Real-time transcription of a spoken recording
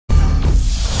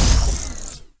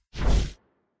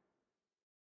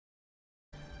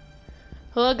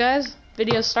Hello guys,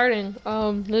 video starting. This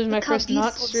is my Look how first not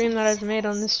beautiful stream that this I've made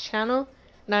on this channel,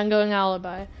 and I'm going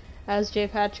Alibi. As J.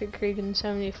 Patrick Cregan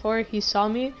 74, he saw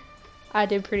me. I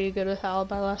did pretty good with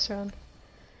Alibi last round.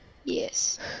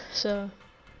 Yes. So.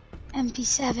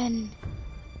 MP7.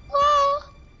 Whoa!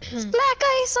 It's black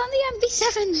ice on the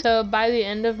MP7. So by the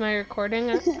end of my recording,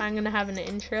 I'm gonna have an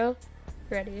intro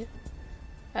ready.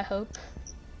 I hope.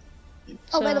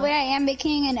 Oh, by the way, I am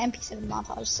making an MP7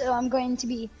 montage, so I'm going to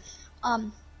be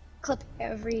clip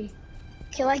every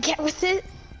kill I get with it.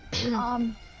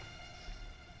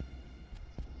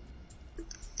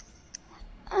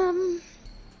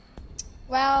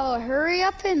 Well, hurry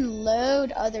up and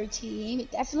load other team. It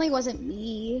definitely wasn't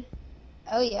me.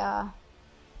 Oh yeah.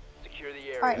 Secure the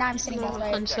area. All right, now I'm sitting down.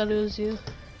 Right. I said it was you.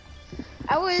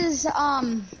 I was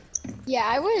yeah,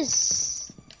 I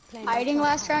was hiding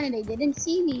last round and they didn't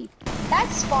see me. That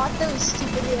spot though was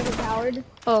stupidly overpowered.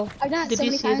 Oh, I've done it did so you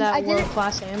many see times. that world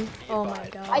class aim? Oh my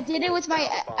god. I did it with my,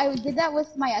 I did that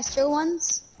with my Estro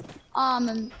ones,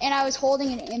 and I was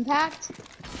holding an impact.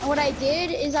 And what I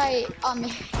did is I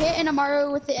hit an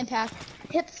Amaro with the impact,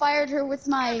 hip fired her with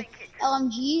my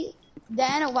LMG.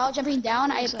 Then while jumping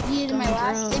down, I yeeted my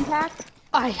last impact.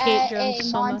 I hate drones a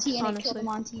so Monty much, and honestly. it killed a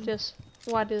Monty. Just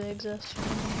why do they exist?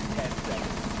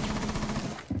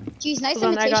 Jeez, nice Hold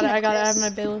on, imitation I of gotta Chris.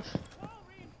 have my bailiff.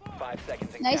 5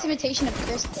 seconds. Nice imitation of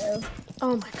Chris though.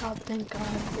 Oh my god, thank god.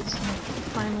 It's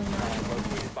finally not.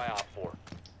 Located by Op 4.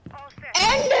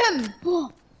 End him!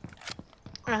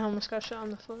 I almost got shot on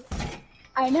the foot.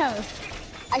 I know.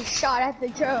 I shot at the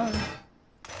drone.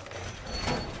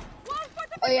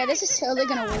 Oh yeah, this is totally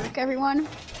gonna work, everyone.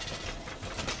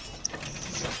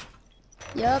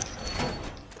 Yup.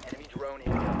 Enemy drone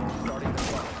incoming. Starting the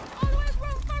run.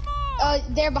 Oh,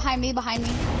 they're behind me, behind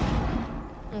me.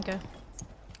 Okay.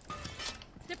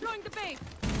 Deploying the base.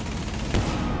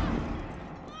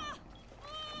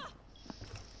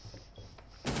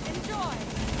 Enjoy.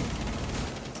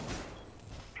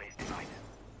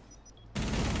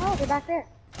 Oh, they're back there.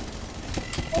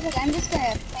 Okay, I'm just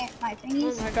gonna plant my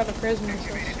thingies. Oh, I got a prisoner.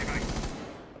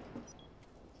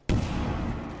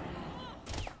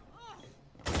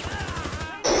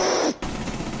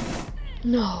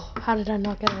 No, how did I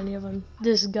not get any of them?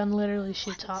 This gun literally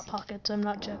shoots hot pockets. I'm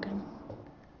not joking.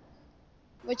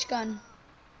 Which gun?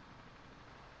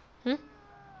 Hmm?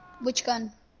 Which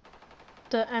gun?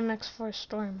 The MX4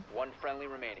 Storm. One friendly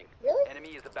remaining. Really? Enemy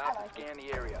is about to scan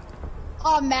the area.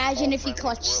 Oh, imagine if he All friendlies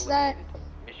clutched were that. eliminated.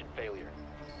 Mission failure.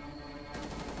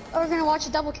 Oh, we're gonna watch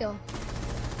a double kill.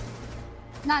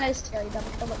 Not necessarily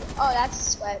double kill, but oh, that's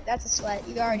a sweat. That's a sweat.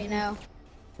 You already know.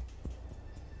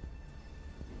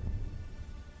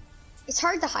 It's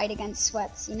hard to hide against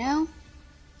sweats, you know?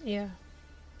 Yeah.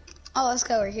 Oh, let's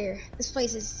go over here. This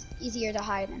place is easier to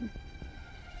hide in.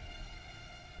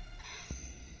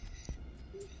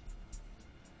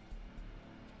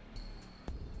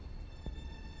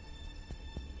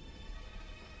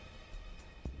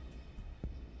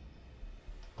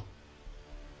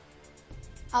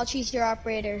 I'll choose your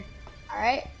operator.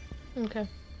 Alright? Okay.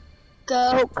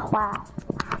 Go class.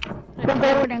 Go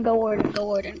warden, go warden, go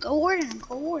warden, go warden,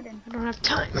 go warden. I don't have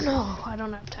time. No, I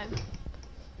don't have time.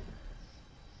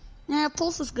 Yeah,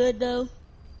 Pulse is good though.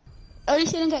 At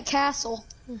least you didn't get Castle.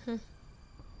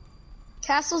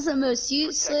 Castle's the most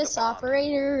useless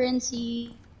operator in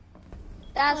C.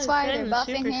 That's why they're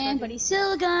buffing him, but he's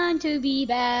still going to be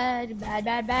bad. Bad,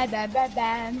 bad, bad, bad, bad,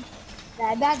 bad.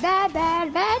 Bad, bad, bad,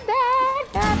 bad, bad,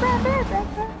 bad, bad, bad, bad,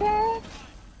 bad, bad, bad.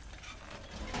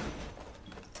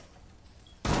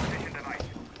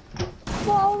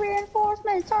 Wall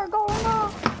reinforcements are going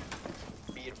on.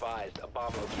 Be advised, a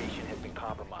bomb location has been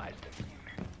compromised.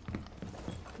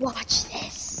 Watch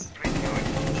this.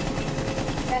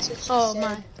 That's what she Oh said.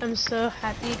 my, I'm so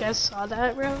happy you guys saw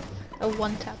that, bro. I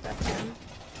one tapped that gun.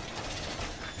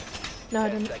 No, I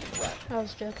 10 didn't. seconds left. I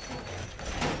was joking.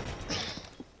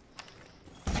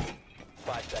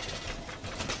 5 seconds.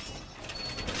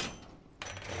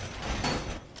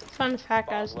 Fun fact,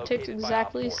 guys, Bomb it takes located by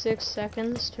exactly Op 4. 6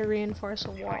 seconds to reinforce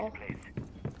a wall.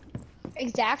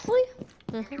 Exactly?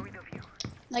 Mhm.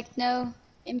 Like no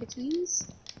in-betweens?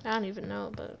 I don't even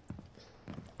know, but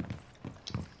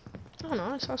I don't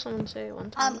know. I saw someone say it one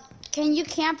time. Can you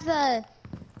camp the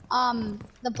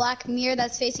black mirror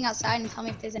that's facing outside and tell me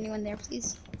if there's anyone there,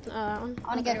 please? I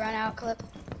want to get a run out clip.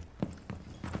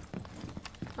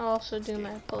 I'll also do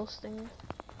my pulse thing.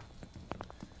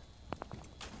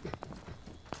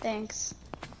 Thanks.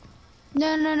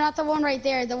 No, no, not the one right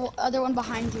there. The other one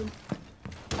behind you.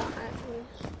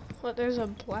 What? There's a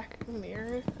black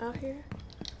mirror out here?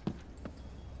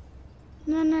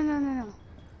 No, no, no, no, no.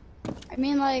 I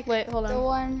mean, like, Wait, hold on. the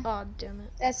one Oh, damn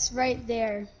it. that's right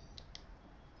there.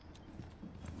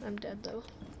 I'm dead though.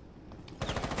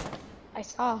 I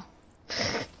saw.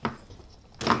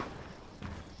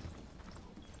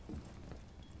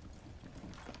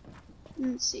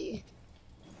 Let's see.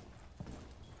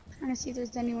 Trying to see if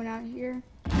there's anyone out here.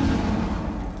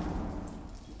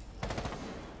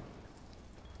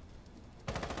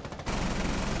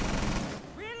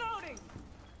 Reloading.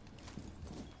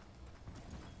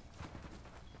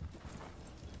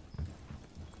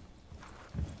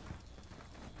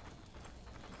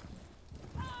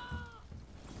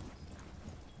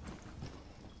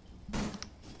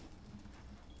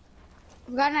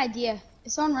 I've got an idea.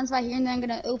 If someone runs by here and then I'm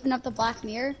gonna open up the black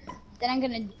mirror, then I'm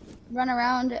gonna run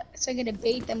around, so I'm gonna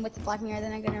bait them with the black mirror,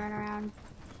 then I'm gonna run around.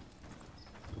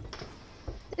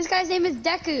 This guy's name is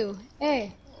Deku.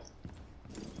 Hey.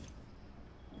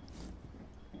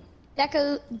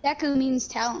 Deku means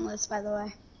talentless, by the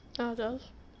way. Oh, it does?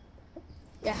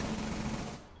 Yeah.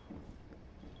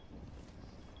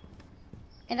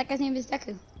 And that guy's name is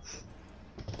Deku.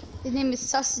 His name is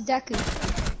Sus Deku.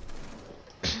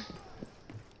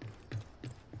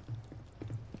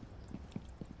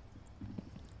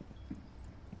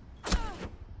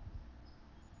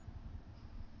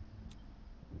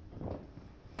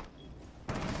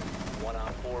 One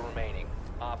on 4 remaining.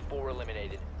 Op 4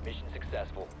 eliminated. Mission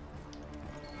successful.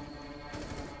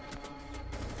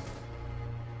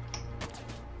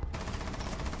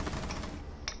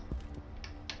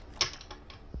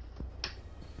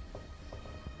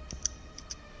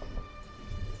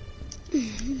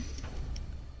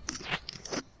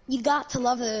 You got to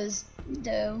love those,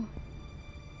 though.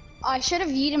 I should have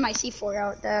yeeted my C4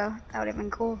 out, though. That would have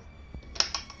been cool.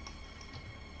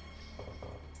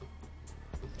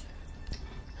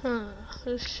 Huh.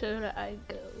 Who should I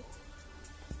go?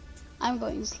 I'm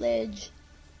going Sledge.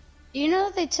 Do you know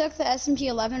that they took the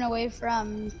SMG-11 away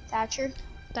from Thatcher?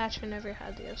 Thatcher never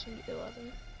had the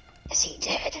SMG-11. Yes, he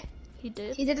did. He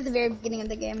did? He did at the very beginning of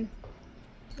the game.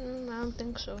 I don't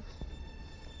think so.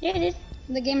 Yeah, he did.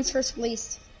 When the game was first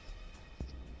released.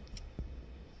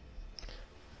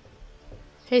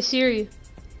 Hey Siri.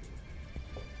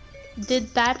 Did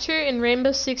Thatcher in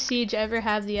Rainbow Six Siege ever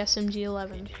have the SMG-11?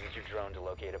 To use your drone to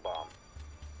locate a bomb.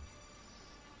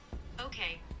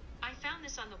 Okay, I found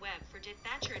this on the web for did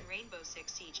Thatcher in Rainbow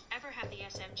Six Siege ever have the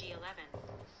SMG-11?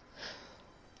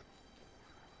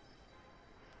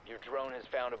 Your drone has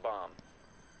found a bomb.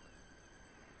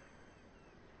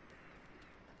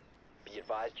 Be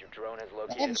advised your drone has They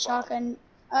located have a a bomb. shotgun.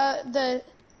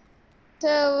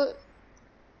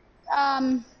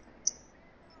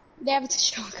 They have a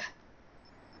shotgun.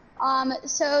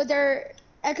 So their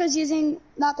Echo's using,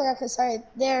 not their Echo, sorry,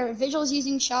 their Vigil's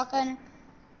using shotgun.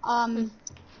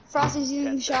 Frosty's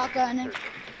using shotgun.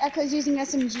 Echo's using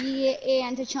SMG,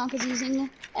 and Tachanka's using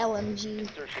LMG.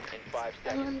 Insertion in 5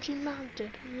 seconds. LMG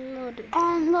mounted, loaded.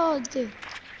 Unloaded.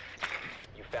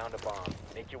 You found a bomb.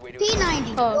 Make your way to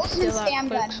P90, Oh, built-in steal that spam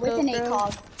gun quick with an scope, bro.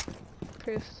 ACOG.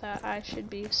 Proof that I should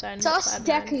be signing Sus up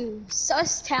Cloud9. Deku.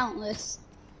 Sus talentless.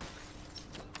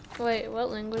 Wait, what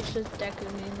language does Deku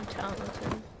mean? Talentless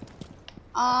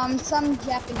in? Some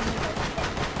Japanese.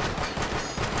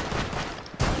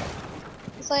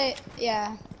 It's like,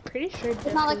 yeah. Pretty sure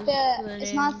Deku's not like the- the it's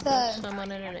name not of the-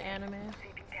 someone in an anime.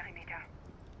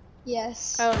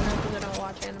 Yes. I don't know because I don't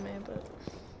watch anime, but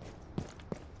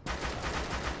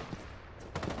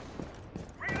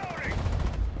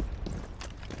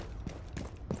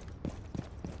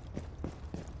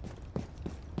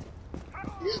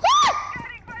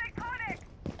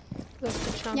with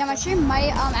the chunk Yeah, my of- stream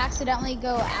might accidentally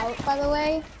go out, by the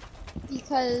way,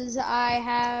 because I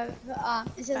have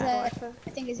it says Bad that Wi-Fi. I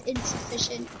think is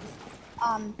insufficient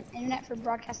internet for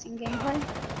broadcasting gameplay.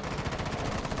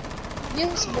 You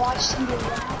just watched him do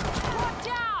that. Watch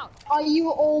out! Oh, you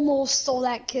almost stole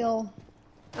that kill.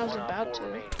 I was One on about 4 to.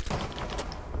 remaining.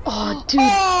 Oh, dude.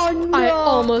 Oh no! I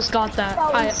almost got that.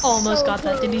 That I was almost so got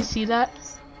that. Did you close. see that?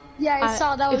 Yeah, I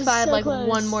saw that was If I had so like close.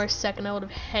 one more second, I would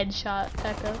have headshot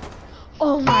Echo.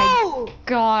 Oh my Oh!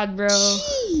 god, bro.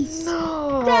 Jeez!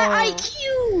 No. That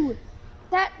IQ!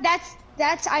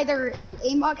 That's either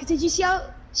aimbot. Cause did you see how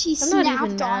she I'm not even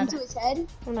snapped mad. onto his head?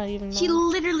 I'm not even She mad.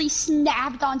 literally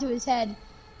snapped onto his head.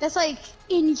 That's like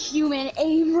inhuman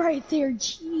aim right there.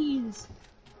 Jeez.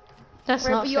 That's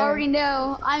Right, not but you fair. already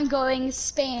know I'm going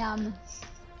spam.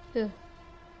 Yeah.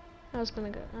 I'm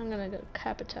gonna go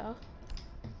Capital.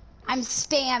 I'm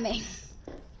spamming.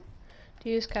 Do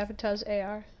you use Capital's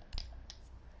AR?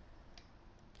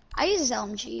 I use his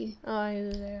LMG Oh, I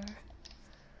use his AR.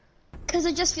 because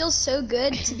it just feels so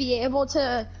good to be able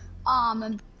to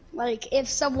Like if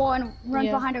someone runs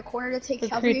Yeah. behind a corner to take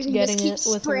cover, Recruit's you can just getting keep it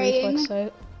with a spraying. reflex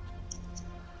sight.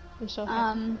 I'm so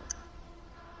happy.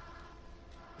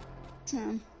 So,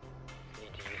 Need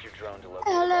to use your drone to locate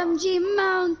a bomb. LMG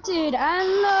mounted and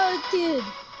loaded.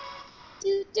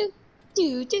 Do do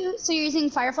do do. So you're using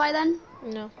Firefly then?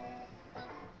 No.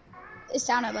 It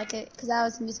sounded like it because that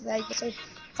was the music that I just heard.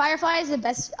 Firefly is the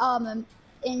best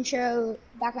intro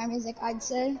background music, I'd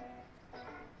say.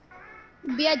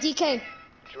 Be a DK.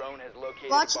 Drone has located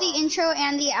Watch a the bomb. intro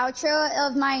and the outro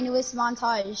of my newest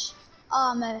montage.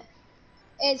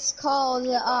 It's called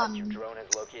Your drone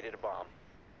has located a bomb.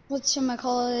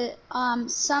 whatchamacallit,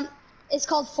 it's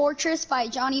called Fortress by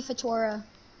Johnny Fatora.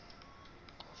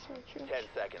 10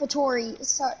 seconds.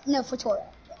 Fattori, no, Fatora.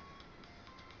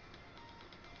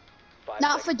 5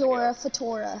 Not seconds to Fedora, go.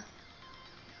 Fatora.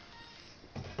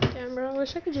 Damn, bro. I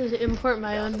wish I could just import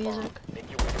my Found own the bomb. music. Make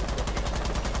your way to its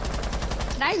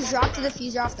location. Can I drop the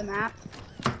diffuser off the map?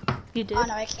 You did? Oh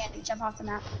no, I can't jump off the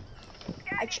map.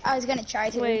 I was gonna try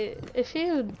to. Wait, if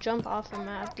you jump off the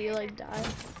map, do you like die?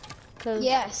 'Cause,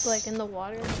 Yes. like in the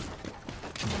water.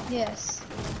 Yes.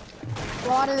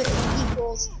 Water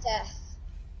equals death.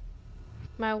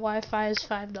 My Wi-Fi is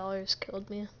 $5 killed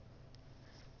me.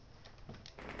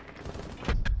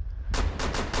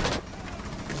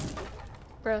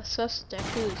 Bro, sus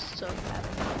Deku is so bad.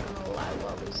 I'm not gonna lie.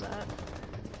 What was that?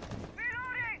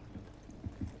 Reloading!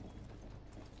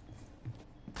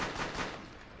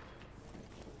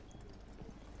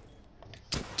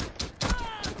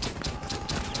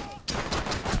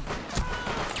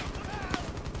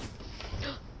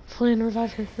 Flynn,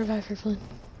 revive her, Flynn.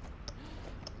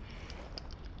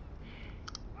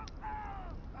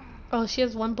 Oh, she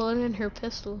has one bullet in her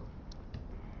pistol.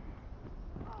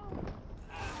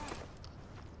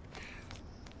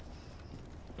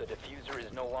 The diffuser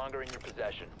is no longer in your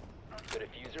possession. The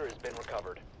diffuser has been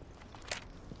recovered.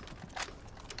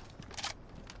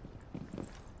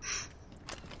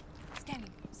 Scanning.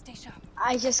 Stay sharp.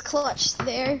 I just clutched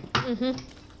there. Mm-hmm.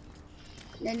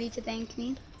 No need to thank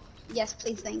me. Yes,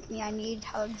 please thank me. I need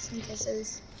hugs and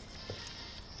kisses.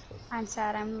 I'm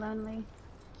sad. I'm lonely.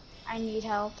 I need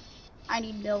help. I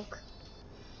need milk.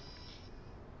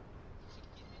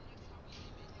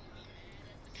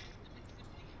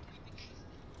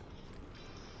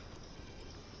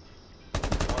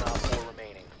 One op 4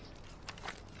 remaining.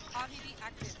 RED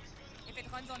active. If it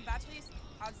runs on batteries,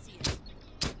 I'll see it.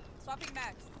 Swapping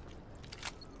mags.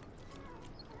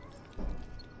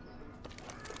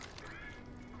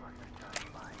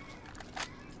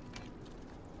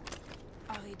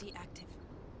 RED active.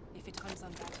 If it runs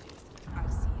on batteries, I'll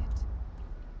see